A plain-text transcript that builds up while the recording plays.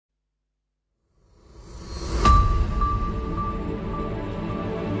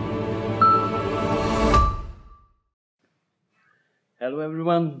Hello,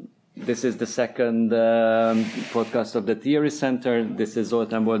 everyone. This is the second podcast of the Theory Center. This is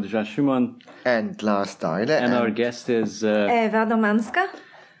Zoltán, Boldizsár, and Lars, Deile. And our guest is Ewa Domanska.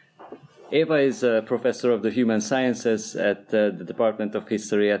 Ewa is a professor of the human sciences at the Department of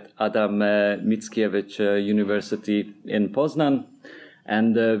History at Adam Mickiewicz University in Poznan.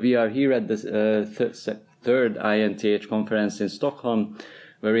 And we are here at the third INTH-Conference in Stockholm,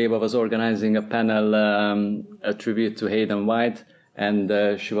 where Ewa was organizing a panel, a tribute to Hayden White, and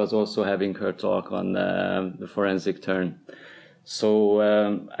she was also having her talk on the forensic turn. So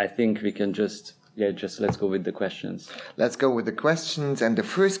I think we can just let's go with the questions. Let's go with the questions. And the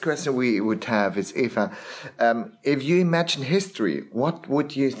first question we would have is, Eva, if you imagine history, what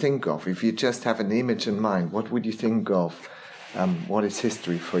would you think of? If you just have an image in mind, what would you think of? What is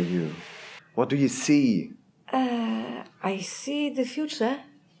history for you? What do you see? I see the future,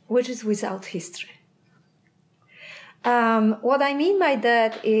 which is without history. What I mean by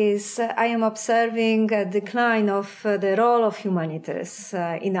that is I am observing a decline of the role of humanities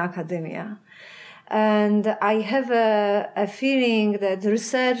in academia. And I have a feeling that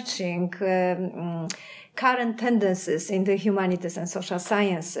researching current tendencies in the humanities and social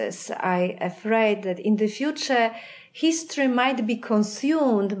sciences, I'm afraid that in the future, history might be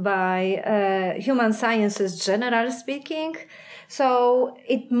consumed by human sciences, generally speaking. So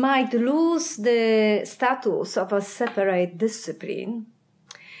it might lose the status of a separate discipline.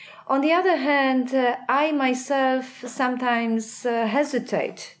 On the other hand, I myself sometimes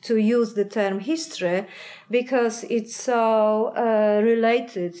hesitate to use the term history because it's so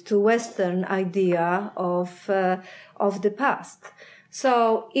related to Western idea of the past.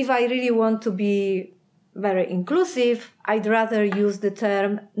 So if I really want to be very inclusive, I'd rather use the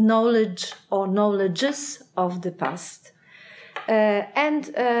term knowledge or knowledges of the past.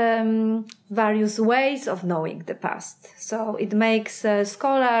 And various ways of knowing the past. So it makes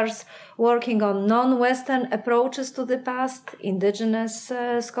scholars working on non-Western approaches to the past, indigenous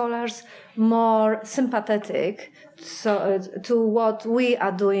scholars, more sympathetic to what we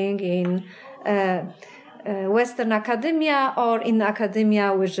are doing in Western academia or in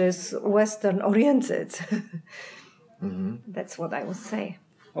academia which is Western-oriented. Mm-hmm. That's what I would say.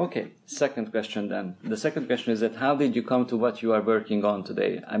 Okay, second question then. The second question is that how did you come to what you are working on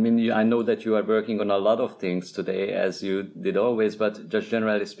today? I mean, I know that you are working on a lot of things today, as you did always, but just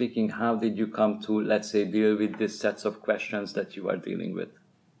generally speaking, how did you come to, let's say, deal with these sets of questions that you are dealing with?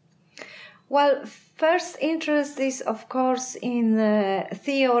 Well, first interest is, of course, in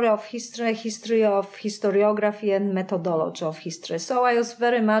theory of history, history of historiography and methodology of history. So I was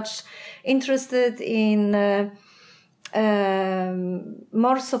very much interested in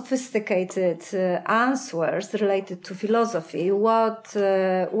more sophisticated answers related to philosophy. What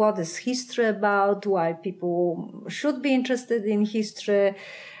is history about? Why people should be interested in history?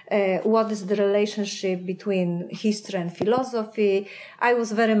 What is the relationship between history and philosophy? I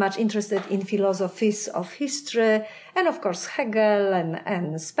was very much interested in philosophies of history, and of course Hegel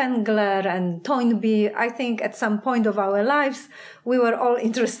and Spengler and Toynbee. I think at some point of our lives we were all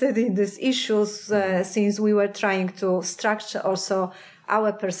interested in these issues since we were trying to structure also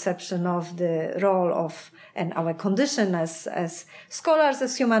our perception of the role of and our condition as scholars,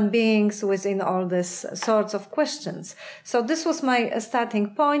 as human beings within all these sorts of questions. So this was my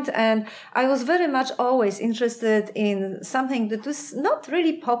starting point, and I was very much always interested in something that was not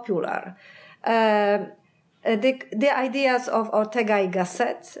really popular. The ideas of Ortega y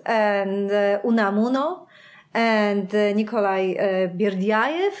Gasset and Unamuno and Nikolai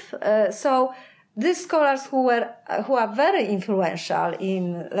Berdyaev. So these scholars who are very influential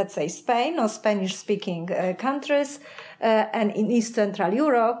in, let's say, Spain or Spanish-speaking countries and in East Central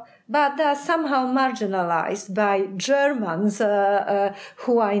Europe, but they are somehow marginalized by Germans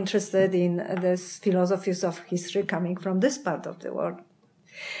who are interested in these philosophies of history coming from this part of the world.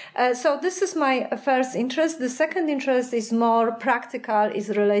 So this is my first interest. The second interest is more practical, is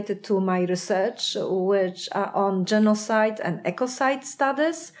related to my research, which are on genocide and ecocide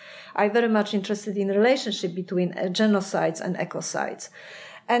studies. I'm very much interested in the relationship between genocides and ecocides.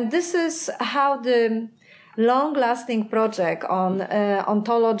 And this is how the long-lasting project on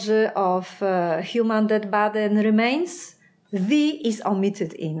ontology of human dead body and remains. The is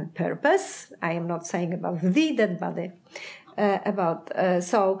omitted in purpose. I am not saying about the dead body.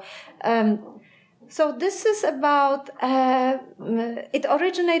 So this is about, it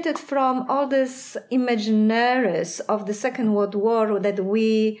originated from all these imaginaries of the Second World War that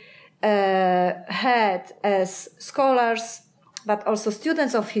we had as scholars but also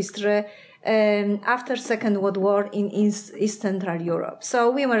students of history after Second World War in East Central Europe.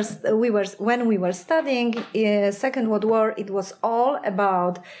 So when we were studying Second World War, it was all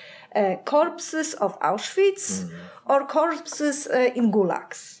about corpses of Auschwitz or corpses in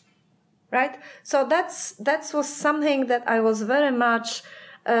gulags, right? So that was something that I was very much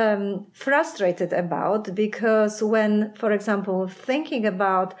frustrated about, because when, for example, thinking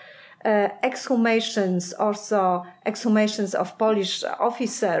about exhumations, also exhumations of Polish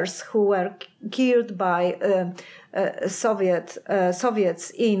officers who were killed by Soviets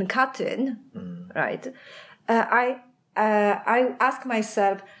in Katyn, right? I ask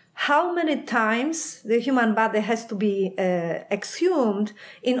myself, how many times the human body has to be exhumed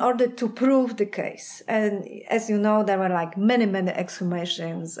in order to prove the case? And as you know, there were like many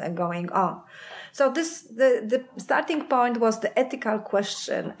exhumations going on. So the starting point was the ethical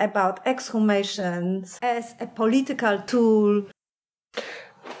question about exhumations as a political tool.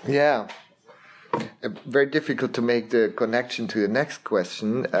 Yeah. Very difficult to make the connection to the next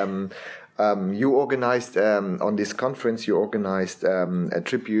question. You organized, on this conference, you organized a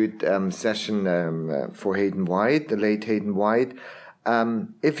tribute session for Hayden White, the late Hayden White.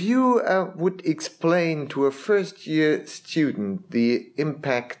 If you would explain to a first-year student the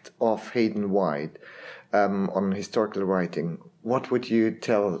impact of Hayden White on historical writing, what would you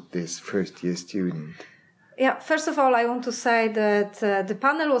tell this first-year student? Yeah, first of all, I want to say that the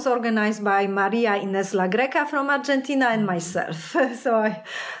panel was organized by Maria Inés La Greca from Argentina and myself. So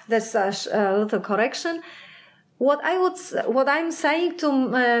that's a little correction. What I'm saying to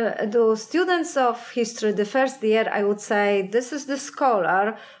the students of history the first year, I would say this is the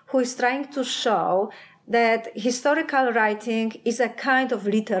scholar who is trying to show that historical writing is a kind of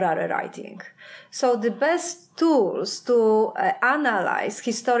literary writing. So the best tools to analyze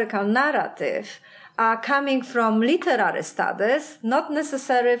historical narrative are coming from literary studies, not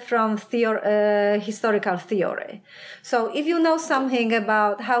necessarily from historical theory. So if you know something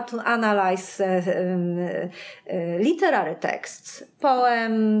about how to analyze literary texts,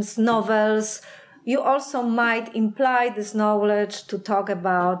 poems, novels, you also might imply this knowledge to talk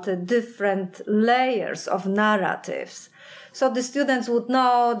about different layers of narratives. So the students would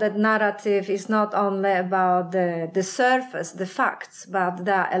know that narrative is not only about the surface, the facts, but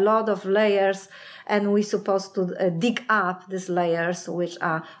there are a lot of layers, and we're supposed to dig up these layers, which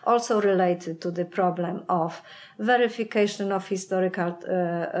are also related to the problem of verification of historical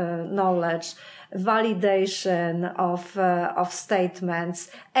knowledge, validation of statements,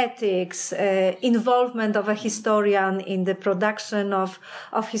 ethics, involvement of a historian in the production of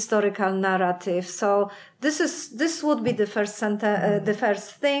historical narrative. So this would be the first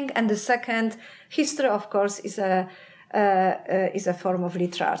thing, and the second, history, of course, is a form of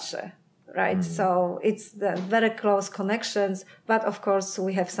literature. Right, so it's the very close connections, but of course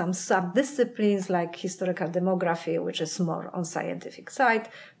we have some sub-disciplines like historical demography, which is more on scientific side,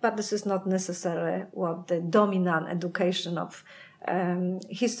 but this is not necessarily what the dominant education of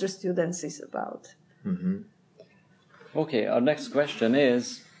history students is about. Mm-hmm. Okay, our next question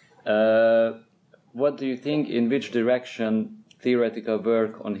is, what do you think, in which direction theoretical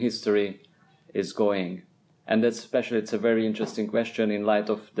work on history is going? And that's especially, it's a very interesting question in light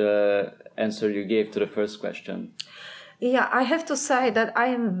of the answer you gave to the first question. Yeah, I have to say that I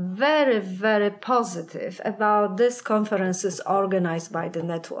am very, very positive about these conferences organized by the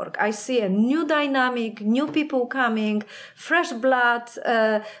network. I see a new dynamic, new people coming, fresh blood,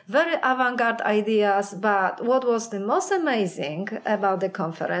 very avant-garde ideas. But what was the most amazing about the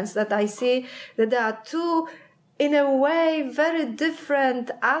conference, that I see that there are two, in a way, very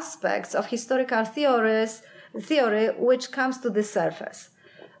different aspects of historical theory which comes to the surface.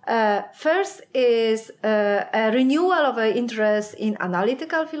 First is a renewal of an interest in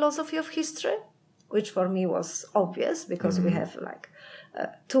analytical philosophy of history, which for me was obvious because we have like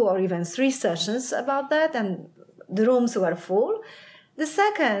 2 or even 3 sessions about that, and the rooms were full. The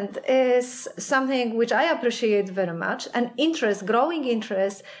second is something which I appreciate very much, an interest, growing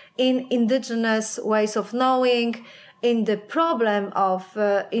interest in indigenous ways of knowing, in the problem of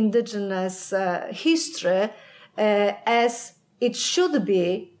indigenous history as it should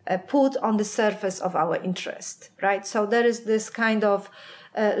be put on the surface of our interest, right? So there is this kind of,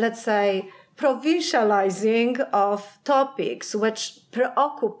 let's say, provincializing of topics which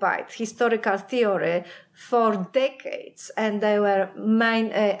preoccupied historical theory for decades, and they were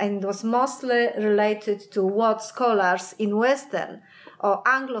and was mostly related to what scholars in Western or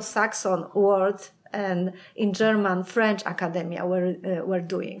Anglo-Saxon world and in German, French academia were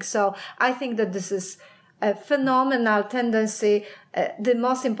doing. So I think that this is a phenomenal tendency. The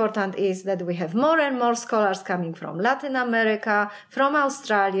most important is that we have more and more scholars coming from Latin America, from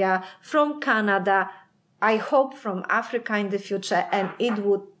Australia, from Canada, I hope from Africa in the future, and it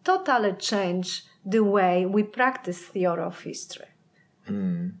would totally change the way we practice theory of history.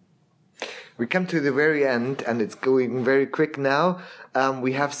 We come to the very end, and it's going very quick now.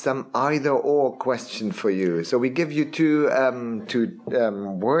 We have some either-or question for you. So we give you two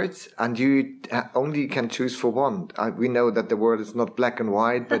words, and you only can choose for one. We know that the word is not black and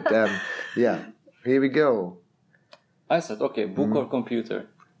white, but yeah, here we go. I said, okay, book or computer?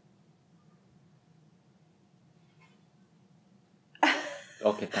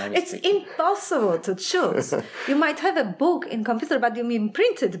 Okay, time is It's impossible to choose. You might have a book in computer, but you mean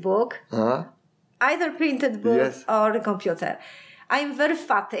printed book? Either printed book or a computer. I'm very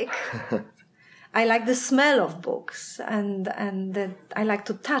fatigued. I like the smell of books, and I like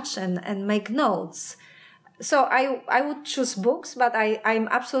to touch and make notes. So I would choose books, but I'm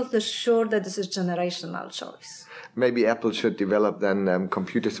absolutely sure that this is generational choice. Maybe Apple should develop then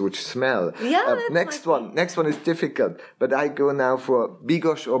computers which smell. Yeah. Next one is difficult, but I go now for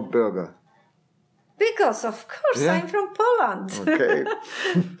bigos or burger. Because of course I'm from Poland. Okay.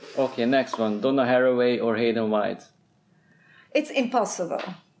 Okay, next one. Donna Haraway or Hayden White? It's impossible.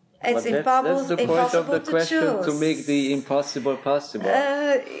 That's the point of the question, to make the impossible possible.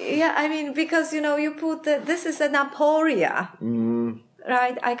 Yeah, I mean, because you put this is an aporia.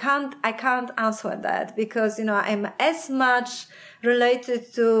 Right, I can't answer that because I'm as much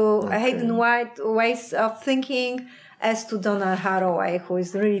related to Hayden White ways of thinking as to Donna Haraway, who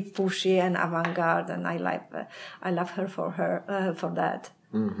is really pushy and avant-garde, and I love her for that.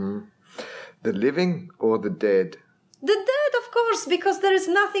 The living or the dead? The dead, of course, because there is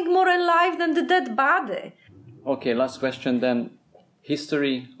nothing more alive than the dead body. Okay, last question then: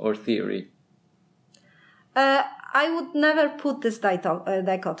 history or theory? I would never put this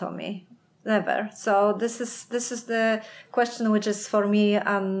dichotomy, never. So this is the question which is for me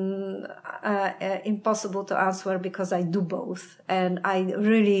impossible to answer because I do both, and I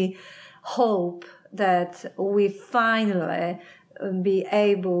really hope that we finally be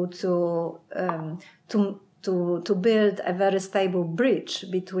able to build a very stable bridge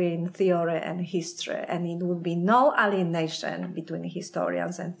between theory and history, and it would be no alienation between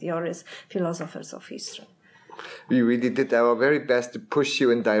historians and theorists, philosophers of history. We really did our very best to push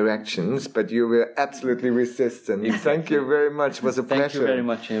you in directions, but you were absolutely resistant. Thank you very much. It was a pleasure. Thank you very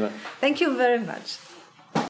much, Ewa. Thank you very much.